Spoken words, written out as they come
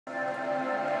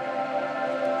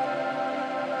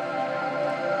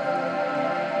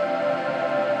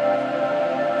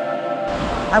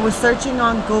I was searching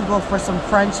on Google for some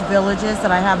French villages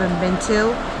that I haven't been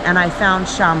to, and I found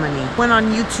Chamonix. Went on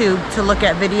YouTube to look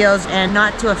at videos, and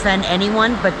not to offend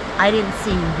anyone, but I didn't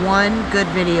see one good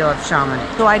video of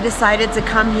Chamonix. So I decided to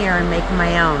come here and make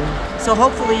my own. So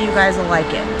hopefully you guys will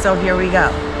like it. So here we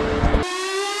go.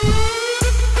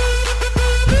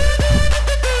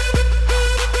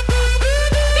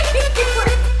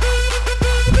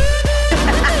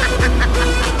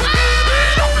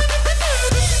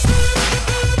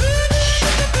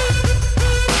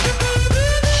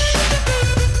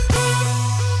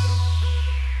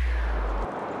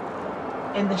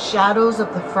 In the shadows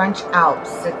of the French Alps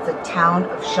sits the town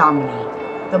of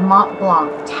Chamonix. The Mont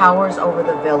Blanc towers over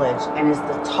the village and is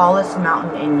the tallest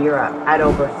mountain in Europe at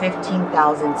over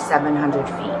 15,700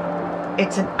 feet.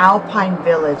 It's an alpine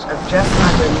village of just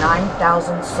under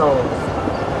 9,000 souls.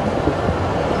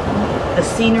 The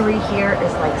scenery here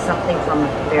is like something from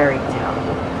a fairy tale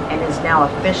and is now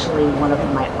officially one of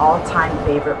my all-time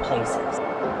favorite places.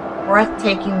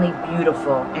 Breathtakingly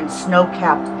beautiful and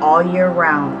snow-capped all year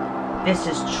round, this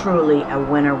is truly a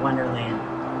winter wonderland.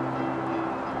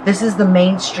 This is the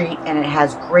main street and it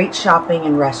has great shopping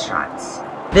and restaurants.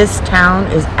 This town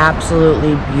is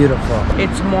absolutely beautiful.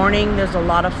 It's morning, there's a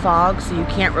lot of fog, so you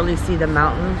can't really see the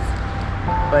mountains,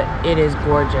 but it is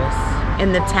gorgeous.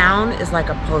 And the town is like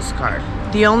a postcard.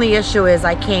 The only issue is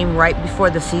I came right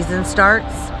before the season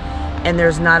starts and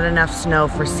there's not enough snow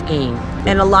for skiing.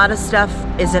 And a lot of stuff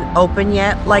isn't open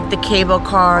yet, like the cable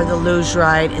car, the luge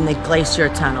ride, and the glacier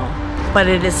tunnel. But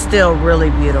it is still really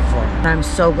beautiful. I'm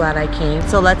so glad I came.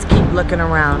 So let's keep looking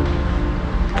around.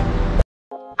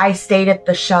 I stayed at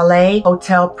the Chalet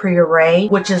Hotel Prieuré,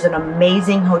 which is an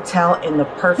amazing hotel in the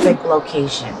perfect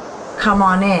location. Come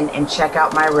on in and check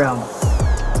out my room.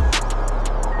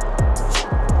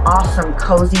 Awesome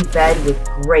cozy bed with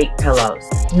great pillows.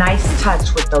 Nice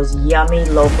touch with those yummy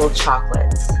local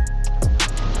chocolates.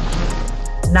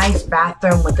 Nice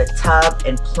bathroom with a tub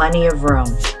and plenty of room.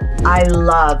 I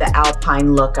love the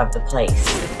alpine look of the place.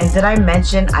 And did I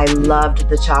mention I loved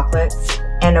the chocolates?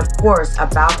 And of course, a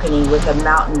balcony with a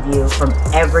mountain view from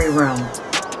every room.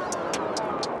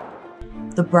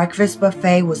 The breakfast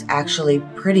buffet was actually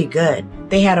pretty good.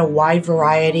 They had a wide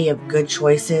variety of good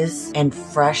choices and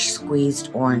fresh squeezed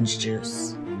orange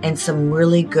juice. And some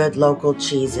really good local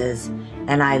cheeses,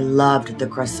 and I loved the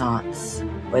croissants.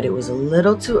 But it was a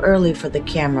little too early for the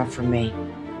camera for me.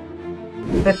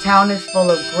 The town is full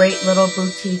of great little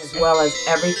boutiques as well as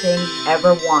everything you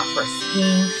ever want for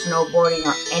skiing, snowboarding,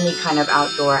 or any kind of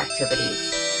outdoor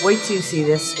activities. Wait till you see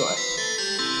this store.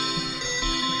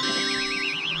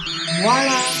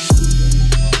 Voila!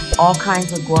 All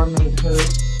kinds of gourmet food.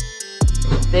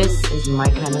 This is my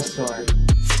kind of store.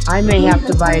 I may have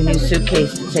to buy a new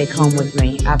suitcase to take home with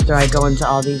me after I go into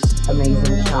all these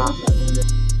amazing shops.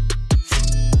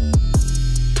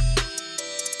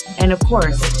 And of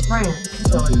course, it's France,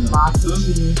 so it's lots of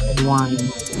cheese and wine.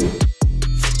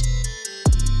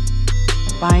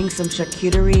 Buying some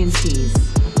charcuterie and cheese.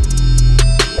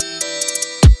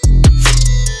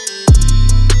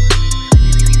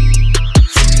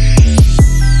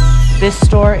 This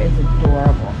store is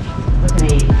adorable. Look at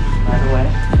me, by the way.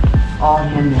 All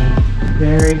handmade.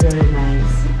 Very, very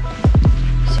nice.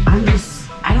 So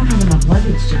I don't have enough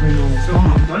luggage to bring all this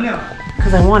back.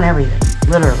 Because I want everything,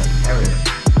 literally everything.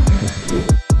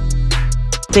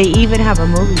 They even have a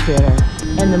movie theater,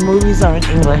 and the movies are in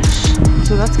English,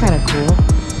 so that's kind of cool.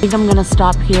 I think I'm gonna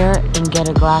stop here and get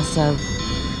a glass of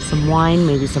some wine,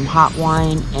 maybe some hot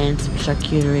wine, and some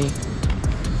charcuterie.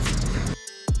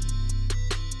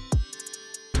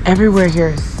 Everywhere here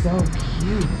is so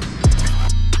cute.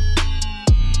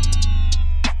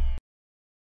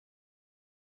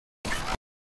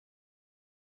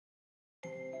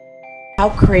 How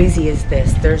crazy is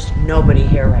this? There's nobody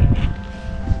here right now.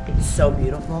 It's so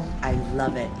beautiful. I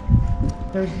love it.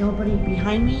 There's nobody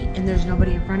behind me and there's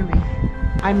nobody in front of me.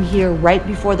 I'm here right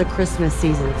before the Christmas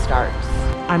season starts.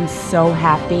 I'm so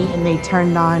happy, and they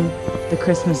turned on the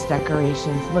Christmas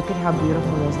decorations. Look at how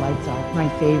beautiful those lights are. My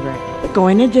favorite.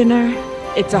 Going to dinner.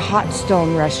 It's a hot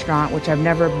stone restaurant, which I've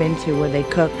never been to, where they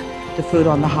cook the food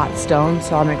on the hot stone,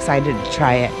 so I'm excited to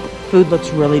try it. Food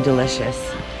looks really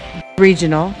delicious.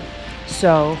 Regional,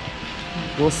 so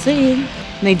we'll see.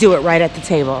 And they do it right at the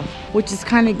table, which is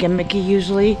kind of gimmicky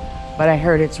usually, but I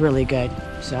heard it's really good,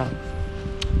 so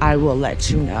I will let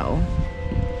you know.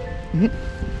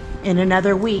 In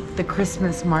another week, the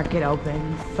Christmas market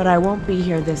opens, but I won't be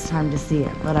here this time to see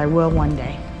it, but I will one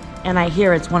day. And I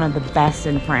hear it's one of the best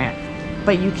in France.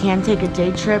 But you can take a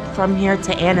day trip from here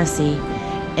to Annecy,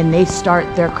 and they start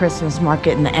their Christmas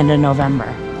market in the end of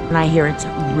November. and I hear it's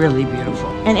really beautiful.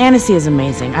 And Annecy is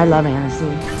amazing. I love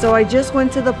Annecy. So I just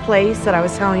went to the place that I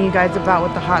was telling you guys about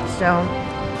with the hot stone.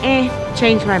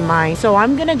 Changed my mind. So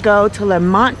I'm gonna go to Le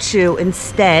Manchu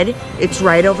instead. It's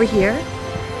right over here.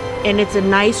 And it's a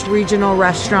nice regional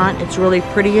restaurant. It's really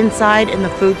pretty inside and the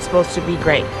food's supposed to be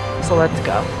great. So let's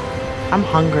go. I'm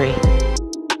hungry.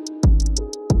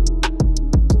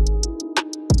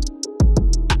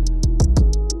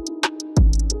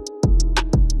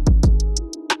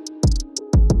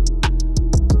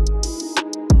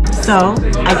 So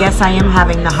I guess I am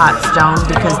having the hot stone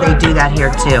because they do that here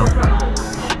too.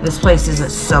 This place is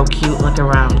so cute. Look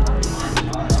around.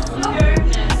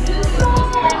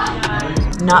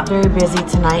 Not very busy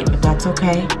tonight, but that's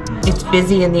okay. It's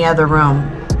busy in the other room.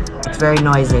 It's very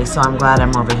noisy, so I'm glad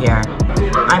I'm over here.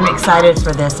 I'm excited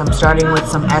for this. I'm starting with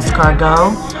some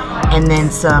escargot and then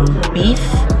some beef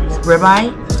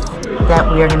ribeye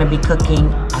that we are going to be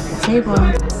cooking at the table.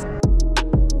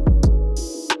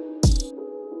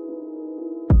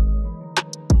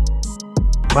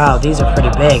 Wow, these are pretty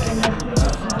big.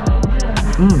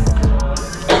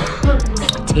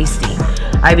 Tasty.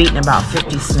 I've eaten about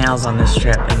 50 snails on this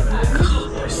trip and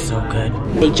God, they're so good.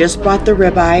 They just bought the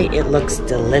ribeye. It looks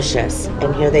delicious.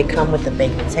 And here they come with the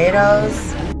baked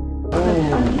potatoes.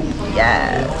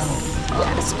 Yes.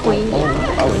 Yes, queen.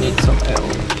 Oh, we need some help.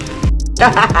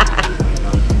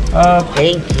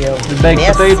 Thank you. The baked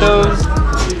potatoes.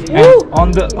 And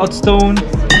on the hot stone,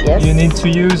 yes, you need to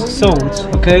use salt,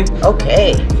 okay?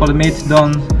 Okay. For the meat,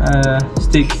 don't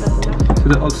stick to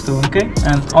the hot stone, okay?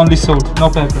 And only salt, no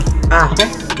pepper. Okay?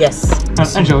 Yes.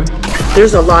 And enjoy.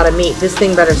 There's a lot of meat. This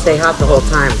thing better stay hot the whole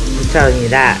time. I'm telling you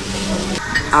that.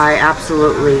 I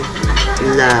absolutely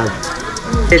love.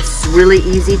 It's really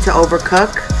easy to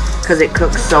overcook because it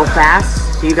cooks so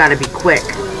fast. So you got to be quick.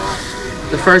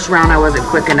 The first round I wasn't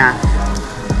quick enough.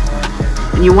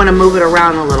 And you want to move it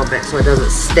around a little bit so it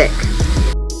doesn't stick.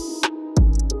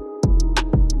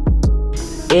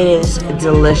 It is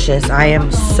delicious. I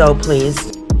am so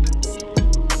pleased.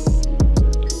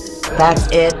 That's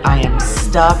it. I am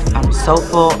stuffed. I'm so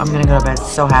full. I'm gonna go to bed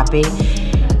so happy.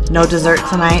 No dessert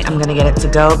tonight. I'm gonna get it to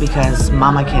go because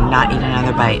Mama cannot eat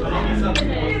another bite.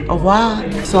 Oh wow.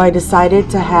 So I decided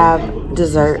to have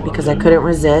dessert because I couldn't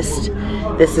resist.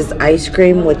 This is ice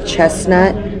cream with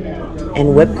chestnut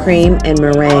and whipped cream and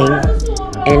meringue,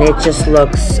 and it just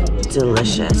looks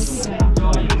delicious.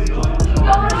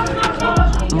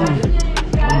 Oh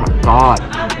my God.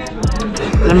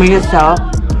 Let me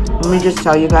just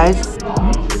tell you guys,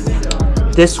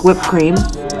 this whipped cream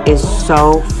is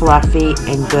so fluffy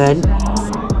and good.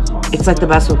 It's like the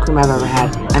best whipped cream I've ever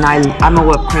had. And I'm a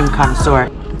whipped cream connoisseur.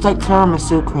 It's like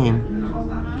tiramisu cream.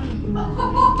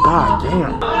 God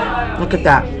damn. Look at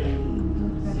that.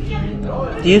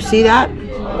 Do you see that?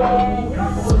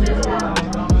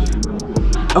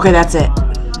 Okay, that's it.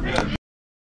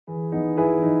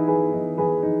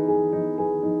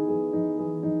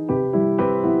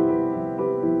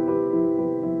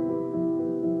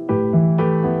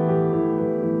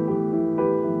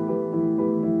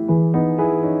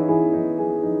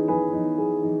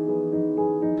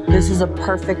 This is a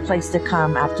perfect place to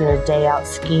come after a day out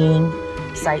skiing,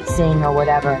 sightseeing, or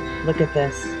whatever. Look at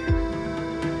this.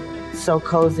 So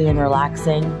cozy and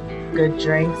relaxing. Good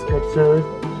drinks, good food.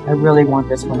 I really want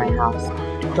this for my house.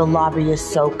 The lobby is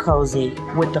so cozy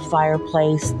with the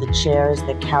fireplace, the chairs,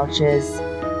 the couches.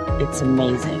 It's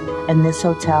amazing. And this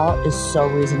hotel is so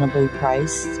reasonably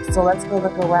priced. So let's go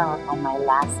look around on my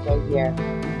last day here.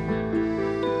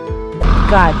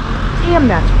 God damn,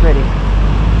 that's pretty.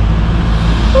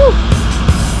 Whew.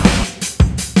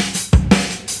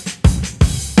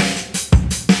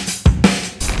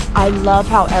 I love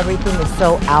how everything is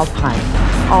so alpine.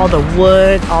 All the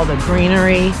wood, all the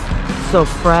greenery, so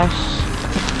fresh.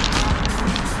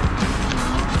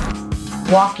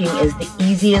 Walking is the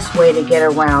easiest way to get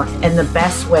around and the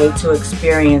best way to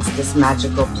experience this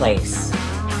magical place.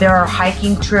 There are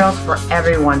hiking trails for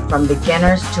everyone from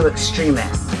beginners to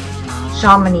extremists.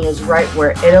 Chamonix is right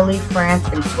where Italy, France,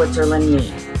 and Switzerland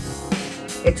meet.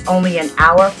 It's only an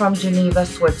hour from Geneva,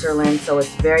 Switzerland, so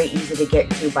it's very easy to get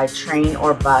to by train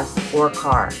or bus or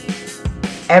car.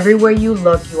 Everywhere you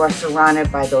look, you are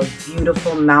surrounded by those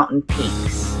beautiful mountain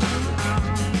peaks.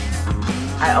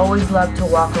 I always love to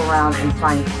walk around and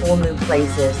find cool new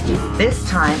places. This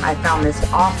time, I found this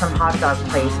awesome hot dog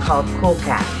place called Cool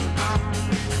Cat.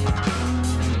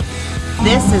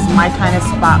 This is my kind of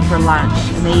spot for lunch,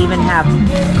 and they even have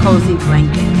cozy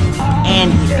blankets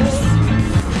and heaters.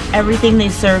 Everything they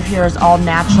serve here is all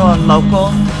natural and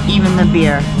local, even the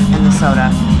beer and the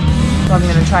soda. So I'm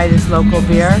gonna try this local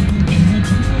beer.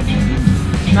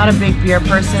 Not a big beer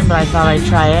person, but I thought I'd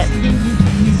try it.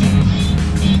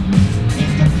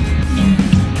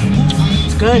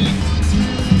 It's good.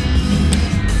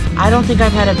 I don't think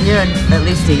I've had a beer in at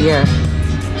least a year.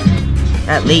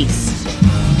 At least.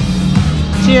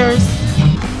 Cheers.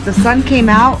 The sun came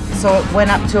out, so it went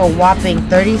up to a whopping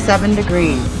 37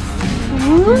 degrees.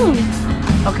 Woo.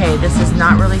 Okay, this is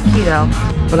not really keto,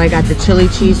 but I got the chili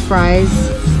cheese fries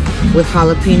with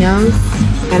jalapenos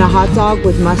and a hot dog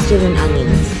with mustard and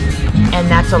onions. And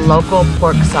that's a local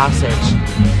pork sausage.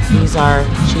 These are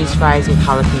cheese fries with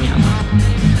jalapeno.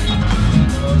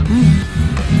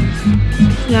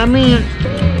 Yummy.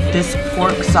 This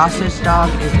pork sausage dog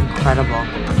is incredible.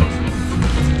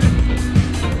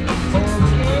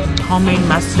 Homemade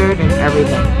mustard and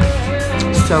everything.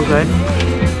 So good.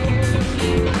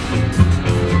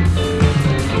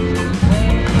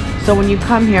 So when you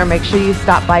come here, make sure you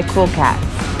stop by Cool Cats.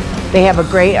 They have a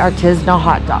great artisanal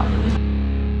hot dog.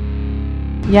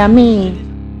 Yummy.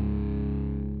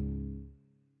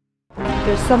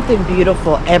 There's something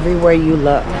beautiful everywhere you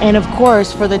look. And of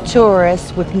course, for the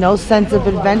tourists with no sense of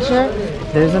adventure,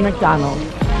 there's a McDonald's.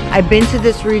 I've been to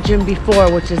this region before,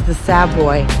 which is the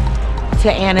Savoy,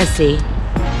 to Annecy.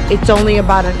 It's only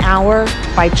about an hour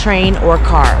by train or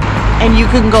car. And you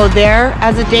can go there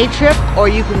as a day trip, or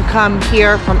you can come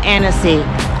here from Annecy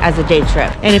as a day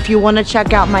trip. And if you want to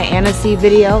check out my Annecy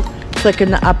video, click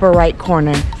in the upper right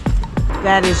corner.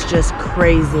 That is just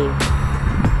crazy.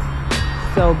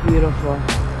 So beautiful.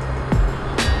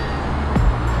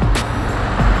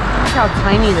 Look how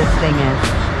tiny this thing is.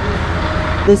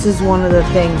 This is one of the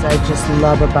things I just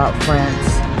love about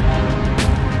France.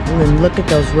 And then look at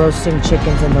those roasting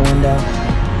chickens in the window.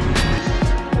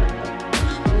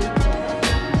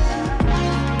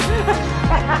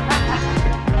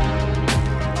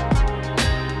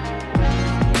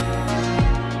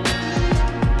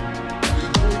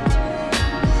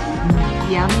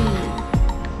 Yummy.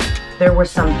 There were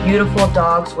some beautiful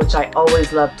dogs, which I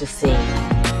always love to see.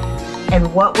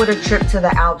 And what would a trip to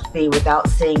the Alps be without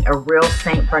seeing a real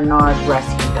St. Bernard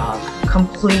rescue dog,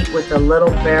 complete with a little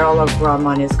barrel of rum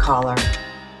on his collar.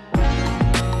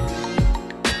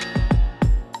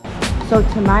 So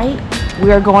tonight,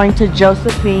 we are going to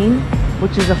Josephine,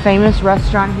 which is a famous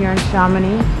restaurant here in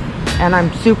Chamonix, and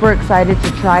I'm super excited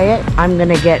to try it.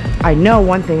 I know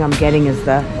one thing I'm getting is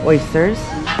the oysters.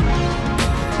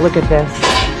 Look at this.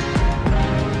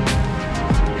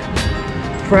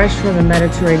 Fresh from the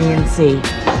Mediterranean Sea.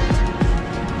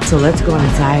 So let's go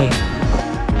inside.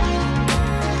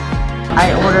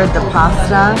 I ordered the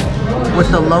pasta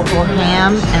with the local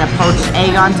ham and a poached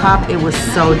egg on top. It was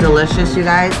so delicious, you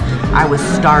guys. I was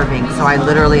starving, so I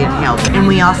literally inhaled it. And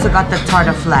we also got the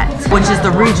tartiflette, which is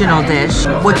the regional dish,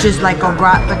 which is like au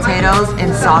gratin potatoes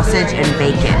and sausage and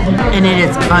bacon. And it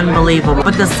is unbelievable.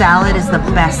 But the salad is the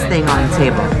best thing on the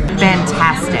table.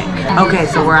 Fantastic. Okay,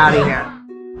 so we're out of here.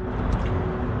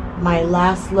 My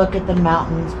last look at the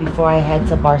mountains before I head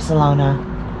to Barcelona.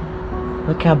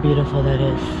 Look how beautiful that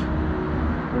is.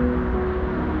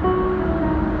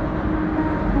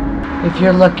 If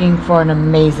you're looking for an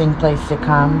amazing place to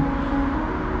come,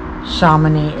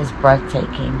 Chamonix is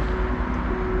breathtaking.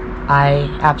 I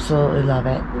absolutely love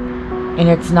it. And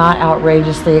it's not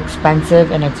outrageously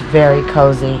expensive, and it's very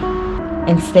cozy.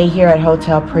 And stay here at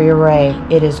Hotel Prieuré.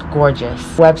 It is gorgeous.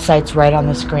 Website's right on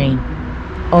the screen.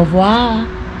 Au revoir.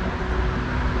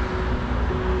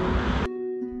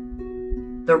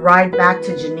 The ride back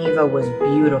to Geneva was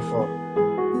beautiful.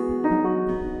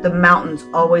 The mountains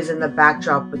always in the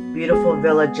backdrop with beautiful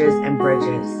villages and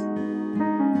bridges.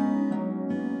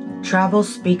 Travel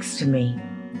speaks to me.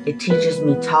 It teaches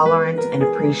me tolerance and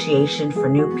appreciation for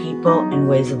new people and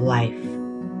ways of life.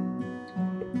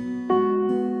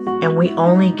 And we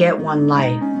only get one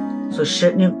life, so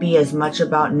shouldn't it be as much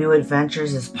about new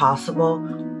adventures as possible?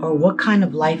 Or what kind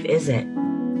of life is it?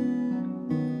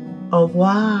 Au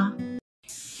revoir.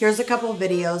 Here's a couple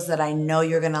videos that I know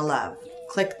you're gonna love.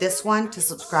 Click this one to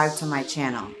subscribe to my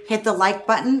channel. Hit the like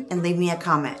button and leave me a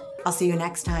comment. I'll see you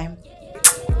next time.